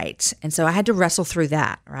seem right. And so I had to wrestle through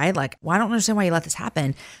that, right? Like, well, I don't understand why you let this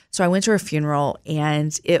happen. So I went to her funeral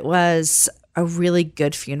and it was a really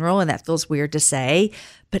good funeral, and that feels weird to say,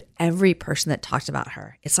 but every person that talked about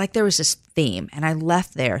her, it's like there was this theme. And I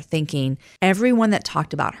left there thinking everyone that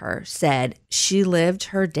talked about her said she lived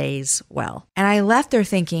her days well. And I left there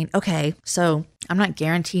thinking, okay, so I'm not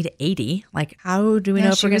guaranteed 80. Like, how do we know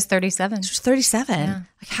if she was 37? She was 37. Yeah.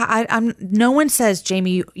 Like, I'm. No one says,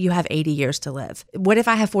 Jamie, you have 80 years to live. What if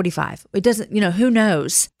I have 45? It doesn't, who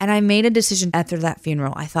knows? And I made a decision after that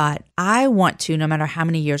funeral. I thought, I want to, no matter how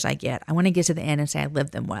many years I get, I want to get to the end and say I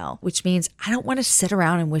lived them well, which means I don't want to sit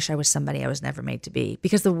around and wish I was somebody I was never made to be.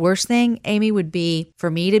 Because the worst thing, Amy, would be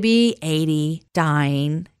for me to be 80,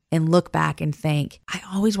 dying, and look back and think, I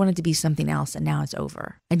always wanted to be something else and now it's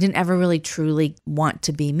over. I didn't ever really truly want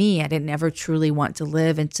to be me. I didn't ever truly want to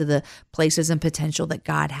live into the places and potential that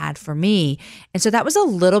God had for me. And so that was a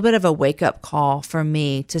little bit of a wake-up call for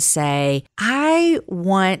me to say, I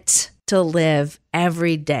want to live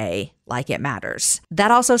every day like it matters.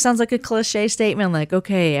 That also sounds like a cliche statement, like,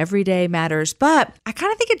 okay, every day matters. But I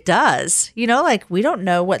kind of think it does. Like, we don't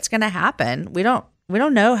know what's going to happen. We don't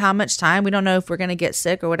know how much time. We don't know if we're going to get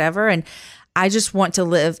sick or whatever. And I just want to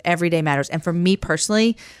live every day matters. And for me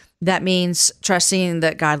personally, That means trusting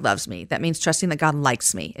that God loves me. That means trusting that God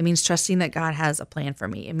likes me. It means trusting that God has a plan for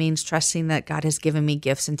me. It means trusting that God has given me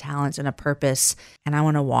gifts and talents and a purpose, and I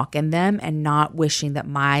want to walk in them, and not wishing that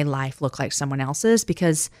my life looked like someone else's,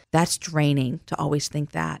 because that's draining to always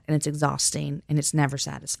think that, and it's exhausting, and it's never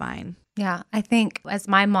satisfying. Yeah, I think as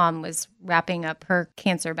my mom was wrapping up her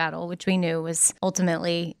cancer battle, which we knew was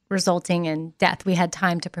ultimately resulting in death, we had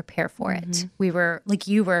time to prepare for it. We were like,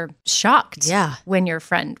 you were shocked when your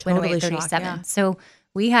friend went away at 37. Shocked, yeah. So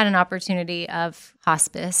we had an opportunity of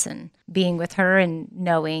hospice and being with her and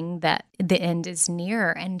knowing that the end is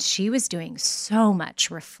near. And she was doing so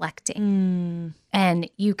much reflecting. And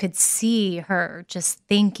you could see her just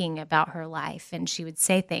thinking about her life. And she would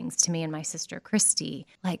say things to me and my sister, Christy,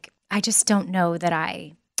 like, I just don't know that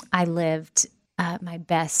I lived my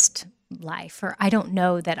best life, or I don't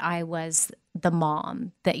know that I was the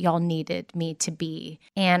mom that y'all needed me to be.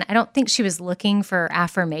 And I don't think she was looking for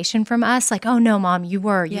affirmation from us, like, oh no, Mom, you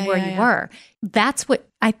were. That's what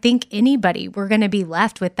I think anybody, we're going to be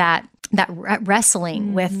left with that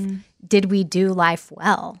wrestling with, did we do life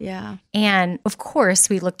well? Yeah. And of course,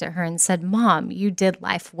 we looked at her and said, Mom, you did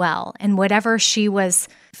life well. And whatever she was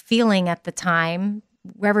feeling at the time,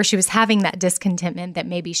 wherever she was having that discontentment that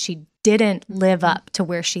maybe she didn't live up to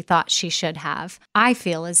where she thought she should have, I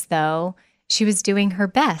feel as though she was doing her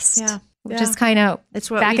best. Yeah. Which is kind of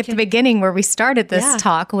back at the beginning where we started this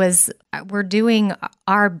talk, was we're doing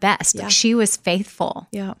our best. Yeah. She was faithful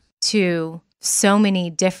to so many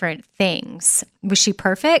different things. Was she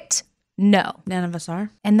perfect? No. None of us are.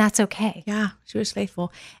 And that's okay. Yeah, she was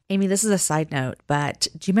faithful. Amy, this is a side note, but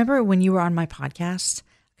do you remember when you were on my podcast?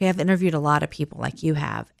 Okay, I've interviewed a lot of people like you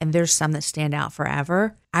have, and there's some that stand out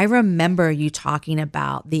forever. I remember you talking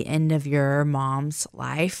about the end of your mom's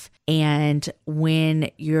life, and when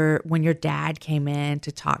your dad came in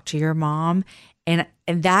to talk to your mom, and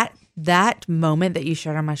that moment that you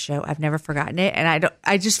shared on my show, I've never forgotten it. And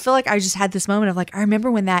I just feel like I just had this moment of like, I remember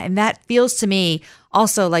when that, and that feels to me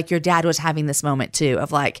also like your dad was having this moment too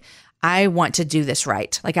of like, I want to do this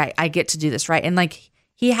right. Like I get to do this right. And like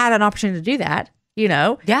he had an option to do that, you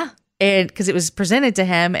know? Yeah. And because it was presented to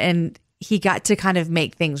him and he got to kind of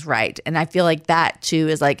make things right. And I feel like that too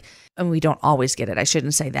is like, and we don't always get it. I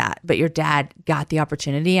shouldn't say that, but your dad got the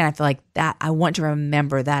opportunity. And I feel like that I want to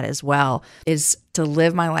remember that as well, is to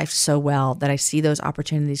live my life so well that I see those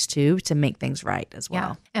opportunities too, to make things right as well.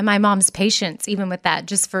 Yeah. And my mom's patience, even with that,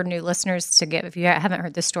 just for new listeners to get, if you haven't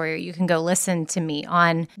heard this story, you can go listen to me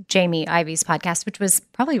on Jamie Ivey's podcast, which was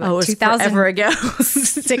probably about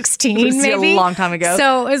 2016, maybe. A long time ago.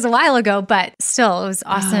 So it was a while ago, but still, it was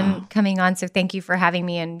awesome coming on. So thank you for having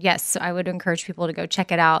me. And yes, I would encourage people to go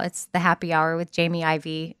check it out. It's the Happy Hour with Jamie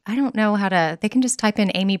Ivey. I don't know how to, they can just type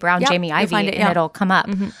in Amy Brown, Jamie Ivey, and it'll come up.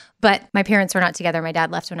 But my parents were not together. My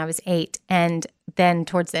dad left when I was 8. And then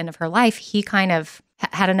towards the end of her life, he kind of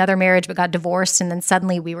had another marriage, but got divorced. And then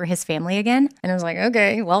suddenly we were his family again. And I was like,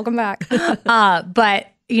 okay, welcome back. But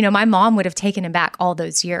you know, my mom would have taken him back all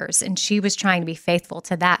those years, and she was trying to be faithful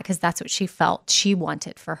to that because that's what she felt she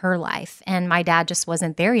wanted for her life. And my dad just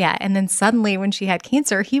wasn't there yet. And then suddenly when she had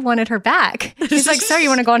cancer, he wanted her back. He's like, so you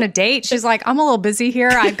want to go on a date? She's like, I'm a little busy here.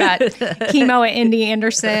 I've got chemo at MD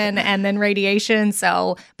Anderson and then radiation.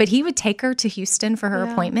 So, but he would take her to Houston for her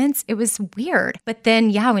appointments. It was weird. But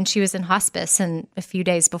then, when she was in hospice and a few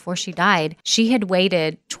days before she died, she had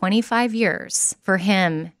waited 25 years for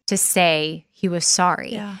him to say he was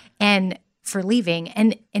sorry and for leaving.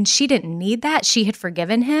 And she didn't need that. She had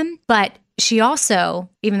forgiven him. But she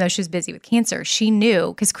also, even though she was busy with cancer, she knew,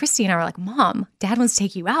 because Christy and I were like, Mom, Dad wants to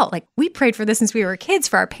take you out. Like, we prayed for this since we were kids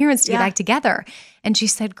for our parents to get back together. And she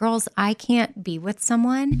said, girls, I can't be with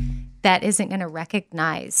someone that isn't going to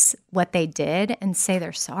recognize what they did and say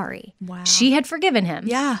they're sorry. Wow. She had forgiven him.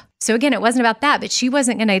 Yeah. So again, it wasn't about that, but she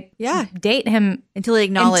wasn't going to date him until he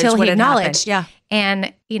acknowledged what had happened. Yeah.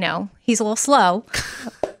 And, you know, he's a little slow.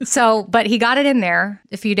 So, but he got it in there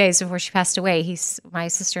a few days before she passed away. My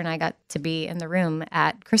sister and I got to be in the room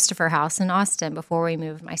at Christopher House in Austin before we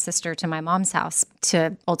moved my sister to my mom's house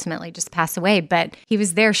to ultimately just pass away. But he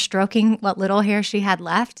was there stroking what little hair she had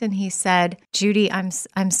left. And he said, Judy, I'm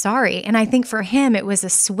sorry. And I think for him, it was a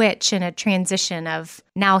switch and a transition of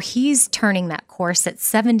now he's turning that course at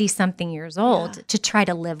 70 something years old to try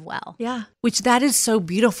to live well. Yeah. Which that is so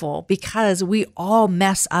beautiful because we all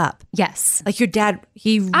mess up. Yes. Like your dad,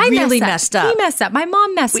 he really messed up. He messed up. My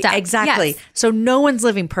mom messed up. Exactly. Yes. So no one's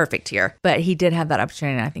living perfect here, but he did have that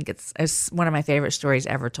opportunity. And I think it's one of my favorite stories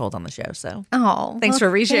ever told on the show. So thanks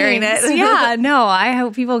for resharing it. Yeah, no, I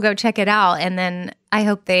hope people go check it out. And then I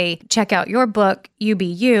hope they check out your book, You Be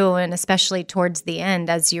You, and especially towards the end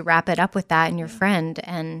as you wrap it up with that and your friend.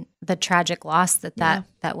 And the tragic loss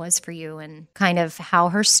that was for you, and kind of how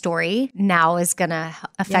her story now is going to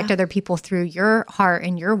affect other people through your heart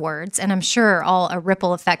and your words. And I'm sure all a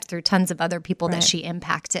ripple effect through tons of other people that she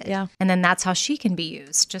impacted. Yeah. And then that's how she can be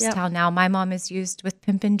used. Just how now my mom is used with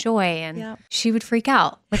Pimpin' Joy, and she would freak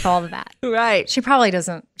out with all of that. Right. She probably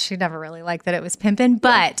doesn't, she never really liked that it was Pimpin',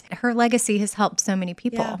 but her legacy has helped so many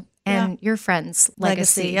people. Yeah. And your friend's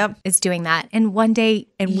legacy is doing that. And one day,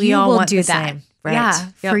 and we all will do that. Same. Right. Yeah,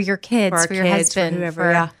 for your kids, for your husband,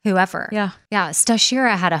 for whoever. Yeah.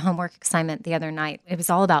 Stashira had a homework assignment the other night. It was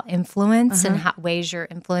all about influence and how ways you're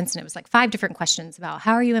influenced. And it was like 5 different questions about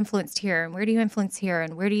how are you influenced here? And where do you influence here?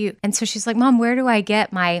 And where do you? And so she's like, Mom, where do I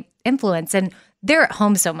get my influence? And they're at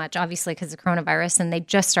home so much, obviously, because of coronavirus, and they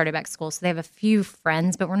just started back to school. So they have a few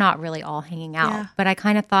friends, but we're not really all hanging out. Yeah. But I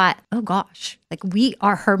kind of thought, oh gosh, like we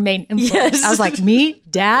are her main influence. Yes. I was like, me,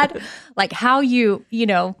 Dad, like how you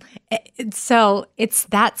know. So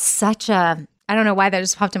that's such a, I don't know why that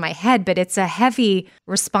just popped in my head, but it's a heavy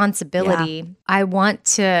responsibility. Yeah. I want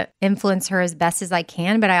to influence her as best as I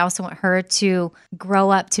can, but I also want her to grow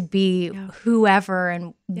up to be whoever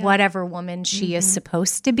and whatever woman she is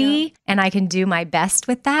supposed to be. Yeah. And I can do my best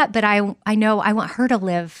with that. But I know I want her to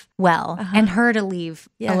live well and her to leave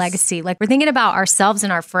a legacy. Like we're thinking about ourselves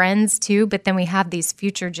and our friends too, but then we have these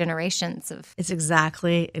future generations of. It's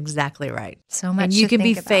exactly right. So much. And you can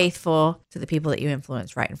be faithful to the people that you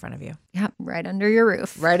influence right in front of you. Yep. Right under your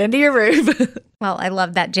roof. Right under your roof. Well, I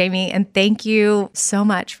love that, Jamie. And thank you so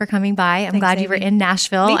much for coming by. I'm glad you were in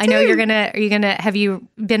Nashville. Me too. I know have you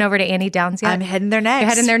been over to Annie Downs yet? I'm heading there next. You're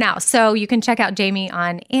heading there now. So you can check out Jamie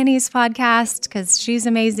on Annie's podcast because she's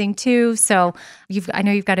amazing too. So I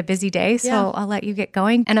know you've got a busy day, so I'll let you get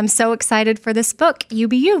going. And I'm so excited for this book, You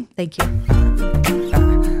Be You. Thank you.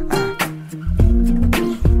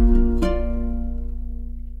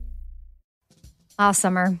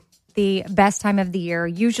 Summer, the best time of the year,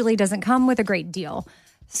 usually doesn't come with a great deal.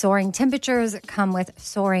 Soaring temperatures come with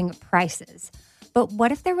soaring prices. But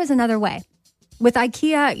what if there was another way? With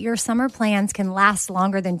IKEA, your summer plans can last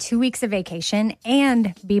longer than 2 weeks of vacation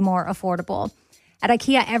and be more affordable. At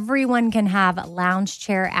IKEA, everyone can have lounge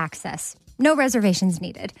chair access. No reservations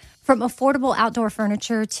needed. From affordable outdoor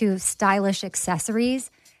furniture to stylish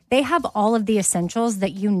accessories, they have all of the essentials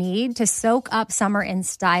that you need to soak up summer in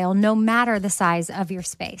style, no matter the size of your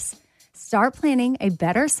space. Start planning a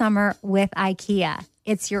better summer with IKEA.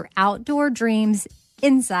 It's your outdoor dreams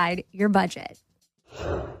inside your budget.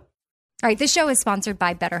 All right, this show is sponsored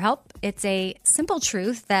by BetterHelp. It's a simple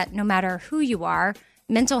truth that no matter who you are,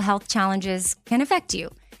 mental health challenges can affect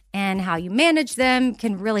you, and how you manage them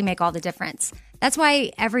can really make all the difference. That's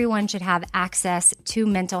why everyone should have access to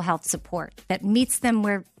mental health support that meets them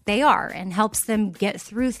where they are and helps them get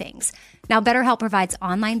through things. Now, BetterHelp provides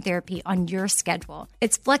online therapy on your schedule.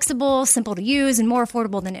 It's flexible, simple to use, and more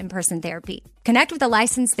affordable than in-person therapy. Connect with a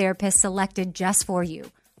licensed therapist selected just for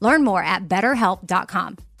you. Learn more at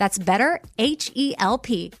BetterHelp.com. That's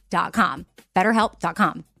BetterHelp.com.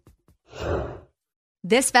 BetterHelp.com.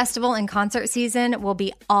 This festival and concert season will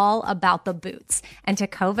be all about the boots, and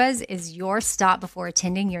Tecovas is your stop before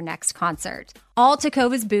attending your next concert. All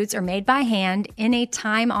Tecovas boots are made by hand in a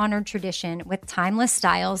time-honored tradition with timeless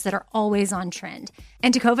styles that are always on trend.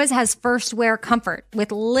 And Tecovas has first wear comfort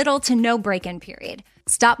with little to no break-in period.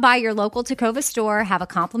 Stop by your local Tecovas store, have a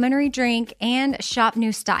complimentary drink, and shop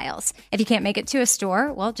new styles. If you can't make it to a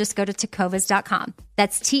store, well, just go to tecovas.com.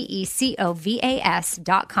 That's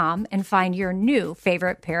TECOVAS.com and find your new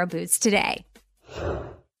favorite pair of boots today.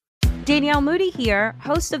 Danielle Moody here,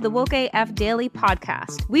 host of the Woke AF Daily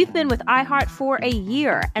podcast. We've been with iHeart for a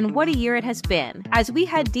year, and what a year it has been. As we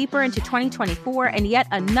head deeper into 2024 and yet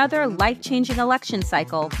another life-changing election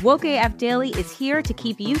cycle, Woke AF Daily is here to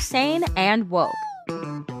keep you sane and woke.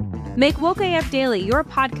 Make Woke AF Daily your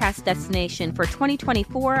podcast destination for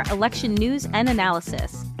 2024 election news and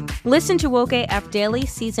analysis. Listen to Woke AF Daily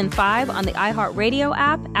Season 5 on the iHeartRadio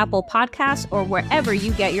app, Apple Podcasts, or wherever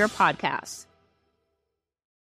you get your podcasts.